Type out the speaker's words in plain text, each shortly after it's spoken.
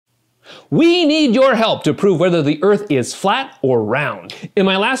We need your help to prove whether the Earth is flat or round. In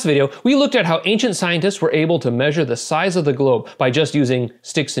my last video, we looked at how ancient scientists were able to measure the size of the globe by just using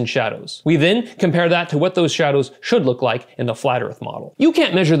sticks and shadows. We then compare that to what those shadows should look like in the flat Earth model. You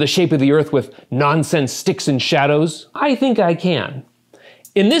can't measure the shape of the Earth with nonsense sticks and shadows. I think I can.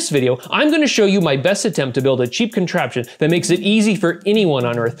 In this video, I'm going to show you my best attempt to build a cheap contraption that makes it easy for anyone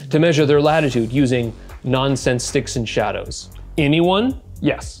on Earth to measure their latitude using nonsense sticks and shadows. Anyone?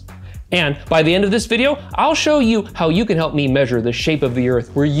 Yes. And by the end of this video, I'll show you how you can help me measure the shape of the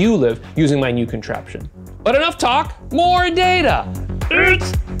Earth where you live using my new contraption. But enough talk, more data!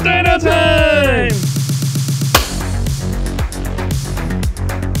 It's data time!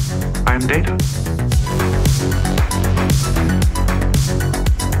 I'm Data.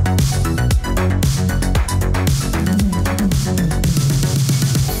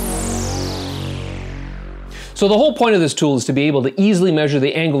 So the whole point of this tool is to be able to easily measure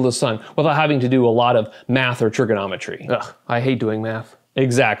the angle of the sun without having to do a lot of math or trigonometry. Ugh, I hate doing math.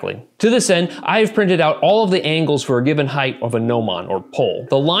 Exactly. To this end, I've printed out all of the angles for a given height of a gnomon or pole.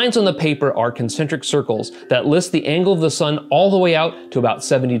 The lines on the paper are concentric circles that list the angle of the sun all the way out to about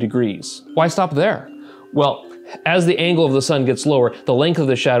 70 degrees. Why stop there? Well, as the angle of the sun gets lower, the length of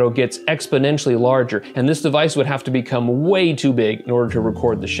the shadow gets exponentially larger, and this device would have to become way too big in order to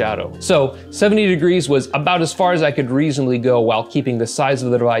record the shadow. So 70 degrees was about as far as I could reasonably go while keeping the size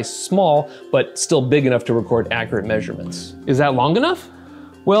of the device small, but still big enough to record accurate measurements. Is that long enough?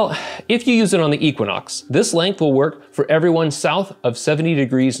 Well, if you use it on the equinox, this length will work for everyone south of 70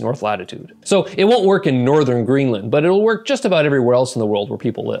 degrees north latitude. So it won't work in northern Greenland, but it'll work just about everywhere else in the world where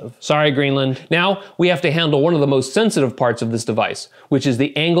people live. Sorry, Greenland. Now we have to handle one of the most sensitive parts of this device, which is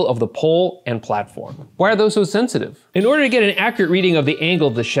the angle of the pole and platform. Why are those so sensitive? In order to get an accurate reading of the angle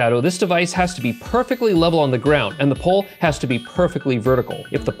of the shadow, this device has to be perfectly level on the ground, and the pole has to be perfectly vertical.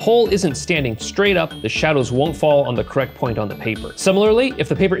 If the pole isn't standing straight up, the shadows won't fall on the correct point on the paper. Similarly,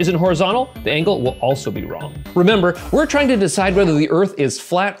 if the paper isn't horizontal, the angle will also be wrong. Remember, we're trying to decide whether the Earth is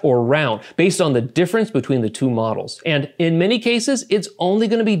flat or round based on the difference between the two models. And in many cases, it's only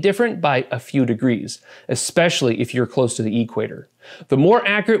going to be different by a few degrees, especially if you're close to the equator. The more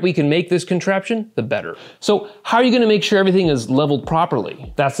accurate we can make this contraption, the better. So how are you going to make sure everything is leveled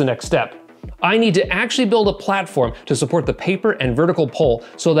properly? That's the next step. I need to actually build a platform to support the paper and vertical pole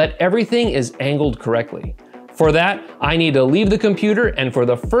so that everything is angled correctly. For that, I need to leave the computer, and for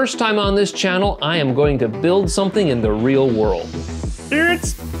the first time on this channel, I am going to build something in the real world.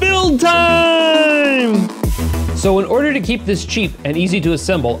 It's build time! So in order to keep this cheap and easy to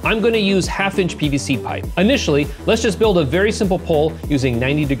assemble, I'm going to use 1/2-inch PVC pipe. Initially, let's just build a very simple pole using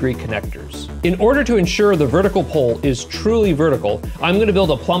 90-degree connectors. In order to ensure the vertical pole is truly vertical, I'm going to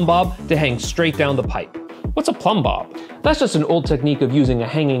build a plumb bob to hang straight down the pipe. What's a plumb bob? That's just an old technique of using a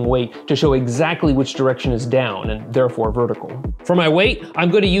hanging weight to show exactly which direction is down and therefore vertical. For my weight, I'm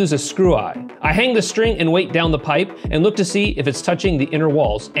going to use a screw eye. I hang the string and weight down the pipe and look to see if it's touching the inner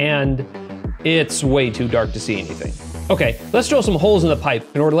walls, and it's way too dark to see anything. Okay, let's drill some holes in the pipe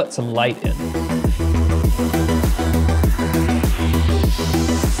in order to let some light in.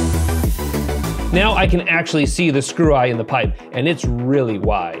 Now I can actually see the screw eye in the pipe, and it's really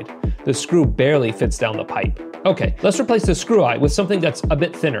wide. The screw barely fits down the pipe. Okay, let's replace the screw eye with something that's a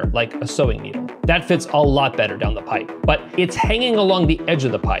bit thinner, like a sewing needle. That fits a lot better down the pipe, but it's hanging along the edge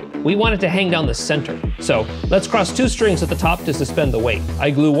of the pipe. We want it to hang down the center. So let's cross 2 strings at the top to suspend the weight.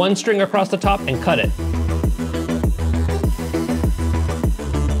 I glue 1 string across the top and cut it.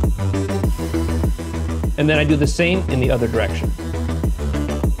 And then I do the same in the other direction.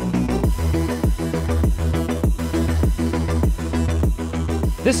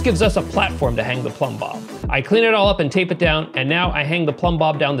 This gives us a platform to hang the plumb bob. I clean it all up and tape it down, and now I hang the plumb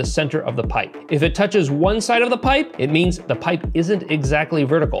bob down the center of the pipe. If it touches one side of the pipe, it means the pipe isn't exactly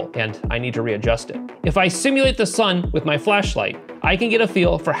vertical, and I need to readjust it. If I simulate the sun with my flashlight, I can get a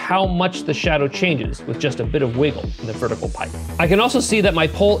feel for how much the shadow changes with just a bit of wiggle in the vertical pipe. I can also see that my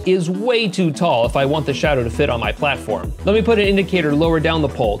pole is way too tall if I want the shadow to fit on my platform. Let me put an indicator lower down the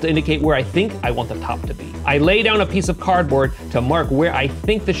pole to indicate where I think I want the top to be. I lay down a piece of cardboard to mark where I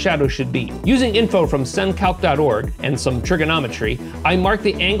think the shadow should be. Using info from sendcalc.org and some trigonometry, I mark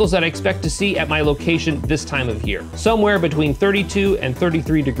the angles that I expect to see at my location this time of year, somewhere between 32 and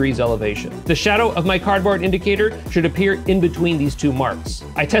 33 degrees elevation. The shadow of my cardboard indicator should appear in between these 2 marks.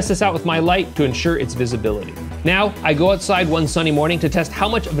 I test this out with my light to ensure its visibility. Now, I go outside one sunny morning to test how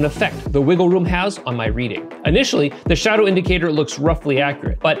much of an effect the wiggle room has on my reading. Initially, the shadow indicator looks roughly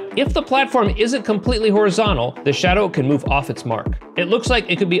accurate, but if the platform isn't completely horizontal, the shadow can move off its mark. It looks like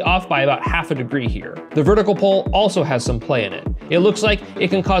it could be off by about 1/2 degree here. The vertical pole also has some play in it. It looks like it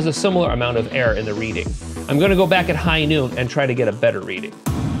can cause a similar amount of error in the reading. I'm gonna go back at high noon and try to get a better reading.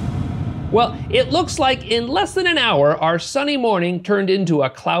 Well, it looks like in less than an hour, our sunny morning turned into a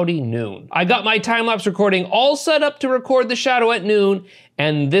cloudy noon. I got my time-lapse recording all set up to record the shadow at noon,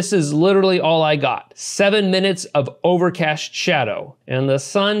 and this is literally all I got. 7 minutes of overcast shadow, and the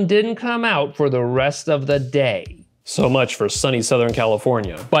sun didn't come out for the rest of the day. So much for sunny Southern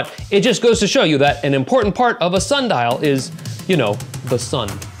California. But it just goes to show you that an important part of a sundial is, you know, the sun.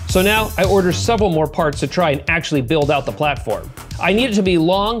 So now I order several more parts to try and actually build out the platform. I need it to be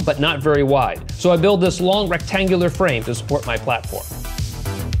long, but not very wide. So I build this long rectangular frame to support my platform.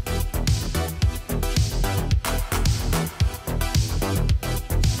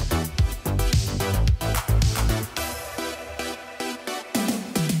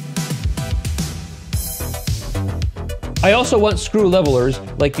 I also want screw levelers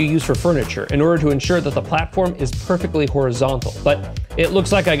like you use for furniture in order to ensure that the platform is perfectly horizontal, but it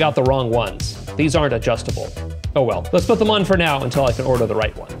looks like I got the wrong ones. These aren't adjustable. Oh well, let's put them on for now until I can order the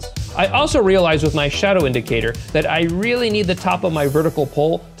right ones. I also realized with my shadow indicator that I really need the top of my vertical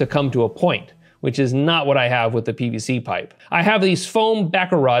pole to come to a point, which is not what I have with the PVC pipe. I have these foam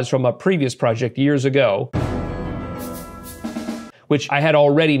backer rods from a previous project years ago, which I had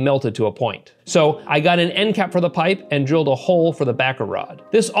already melted to a point. So I got an end cap for the pipe and drilled a hole for the backer rod.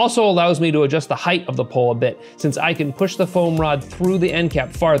 This also allows me to adjust the height of the pole a bit, since I can push the foam rod through the end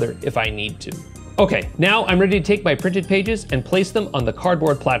cap farther if I need to. Okay, now I'm ready to take my printed pages and place them on the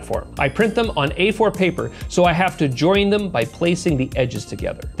cardboard platform. I print them on A4 paper, so I have to join them by placing the edges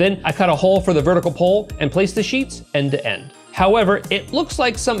together. Then I cut a hole for the vertical pole and place the sheets end to end. However, it looks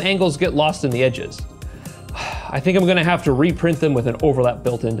like some angles get lost in the edges. I think I'm gonna have to reprint them with an overlap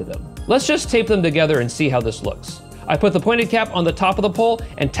built into them. Let's just tape them together and see how this looks. I put the pointed cap on the top of the pole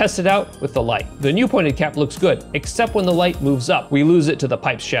and test it out with the light. The new pointed cap looks good, except when the light moves up, we lose it to the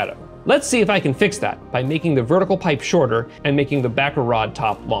pipe's shadow. Let's see if I can fix that by making the vertical pipe shorter and making the backer rod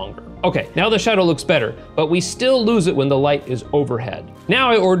top longer. Okay, now the shadow looks better, but we still lose it when the light is overhead.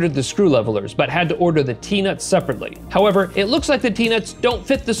 Now I ordered the screw levelers, but had to order the T-nuts separately. However, it looks like the T-nuts don't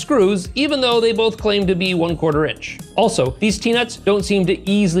fit the screws, even though they both claim to be 1/4 inch. Also, these T-nuts don't seem to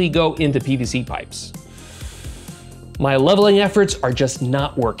easily go into PVC pipes. My leveling efforts are just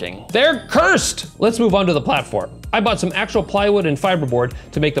not working. They're cursed! Let's move on to the platform. I bought some actual plywood and fiberboard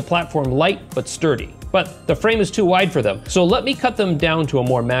to make the platform light but sturdy. But the frame is too wide for them, so let me cut them down to a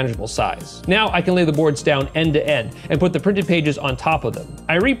more manageable size. Now I can lay the boards down end to end and put the printed pages on top of them.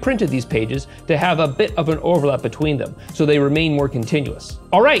 I reprinted these pages to have a bit of an overlap between them, so they remain more continuous.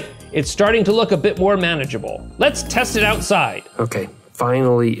 All right, it's starting to look a bit more manageable. Let's test it outside. Okay,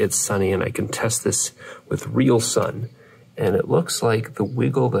 finally it's sunny and I can test this with real sun. And it looks like the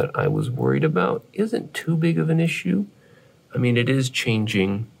wiggle that I was worried about isn't too big of an issue. I mean, it is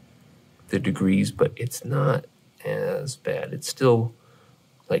changing the degrees, but it's not as bad. It's still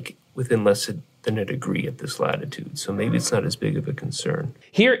like within less than a degree at this latitude, so maybe it's not as big of a concern.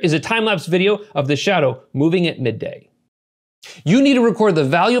 Here is a time-lapse video of the shadow moving at midday. You need to record the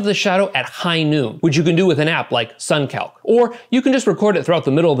value of the shadow at high noon, which you can do with an app like SunCalc. Or you can just record it throughout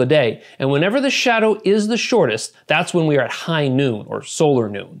the middle of the day, and whenever the shadow is the shortest, that's when we are at high noon, or solar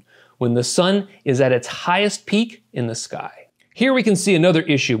noon, when the sun is at its highest peak in the sky. Here we can see another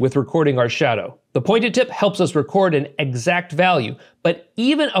issue with recording our shadow. The pointed tip helps us record an exact value, but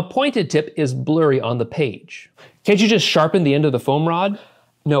even a pointed tip is blurry on the page. Can't you just sharpen the end of the foam rod?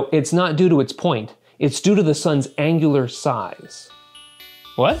 No, it's not due to its point. It's due to the sun's angular size.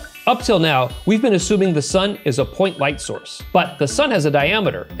 What? Up till now, we've been assuming the sun is a point light source. But the sun has a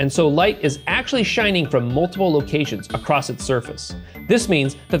diameter, and so light is actually shining from multiple locations across its surface. This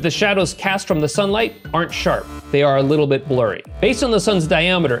means that the shadows cast from the sunlight aren't sharp. They are a little bit blurry. Based on the sun's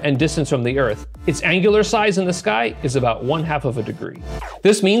diameter and distance from the Earth, its angular size in the sky is about 1/2 of a degree.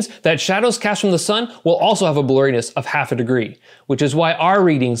 This means that shadows cast from the sun will also have a blurriness of 1/2 a degree, which is why our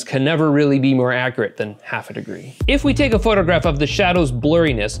readings can never really be more accurate than 1/2 a degree. If we take a photograph of the shadow's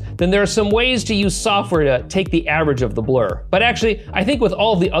blurriness, then there are some ways to use software to take the average of the blur. But actually, I think with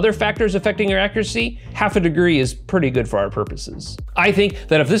all of the other factors affecting your accuracy, 1/2 a degree is pretty good for our purposes. I think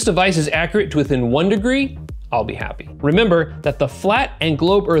that if this device is accurate to within 1 degree, I'll be happy. Remember that the flat and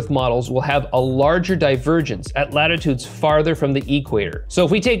globe Earth models will have a larger divergence at latitudes farther from the equator. So if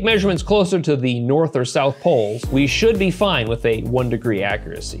we take measurements closer to the north or south poles, we should be fine with a 1 degree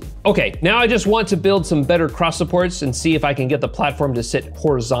accuracy. Okay, now I just want to build some better cross supports and see if I can get the platform to sit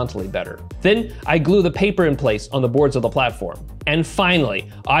horizontally better. Then I glue the paper in place on the boards of the platform. And finally,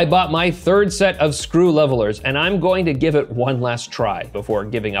 I bought my 3rd set of screw levelers, and I'm going to give it one last try before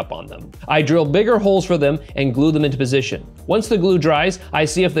giving up on them. I drilled bigger holes for them and glue them into position. Once the glue dries, I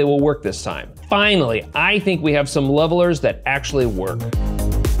see if they will work this time. Finally, I think we have some levelers that actually work.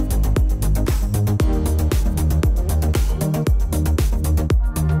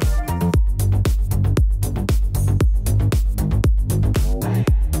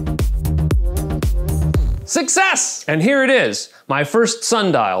 Success! And here it is, my first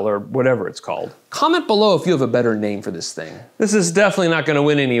sundial, or whatever it's called. Comment below if you have a better name for this thing. This is definitely not gonna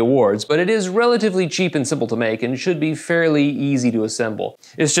win any awards, but it is relatively cheap and simple to make and should be fairly easy to assemble.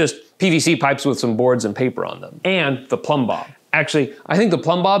 It's just PVC pipes with some boards and paper on them. And the plumb bob. Actually, I think the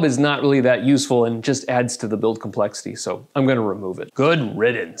plumb bob is not really that useful and just adds to the build complexity, so I'm gonna remove it. Good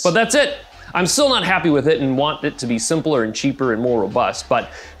riddance. But that's it. I'm still not happy with it and want it to be simpler and cheaper and more robust,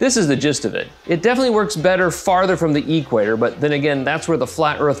 but this is the gist of it. It definitely works better farther from the equator, but then again, that's where the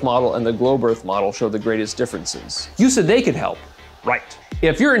flat Earth model and the globe Earth model show the greatest differences. You said they could help. Right.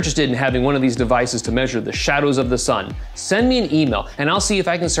 If you're interested in having one of these devices to measure the shadows of the sun, send me an email and I'll see if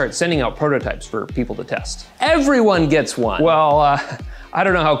I can start sending out prototypes for people to test. Everyone gets one. Well, I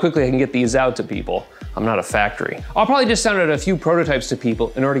don't know how quickly I can get these out to people. I'm not a factory. I'll probably just send out a few prototypes to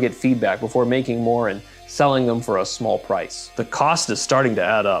people in order to get feedback before making more and selling them for a small price. The cost is starting to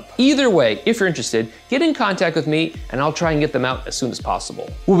add up. Either way, if you're interested, get in contact with me and I'll try and get them out as soon as possible.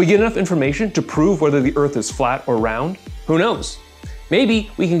 Will we get enough information to prove whether the Earth is flat or round? Who knows?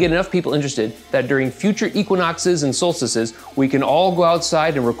 Maybe we can get enough people interested that during future equinoxes and solstices, we can all go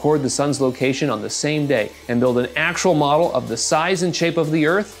outside and record the sun's location on the same day and build an actual model of the size and shape of the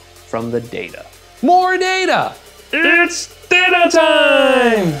Earth from the data. More data! It's data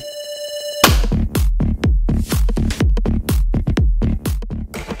time!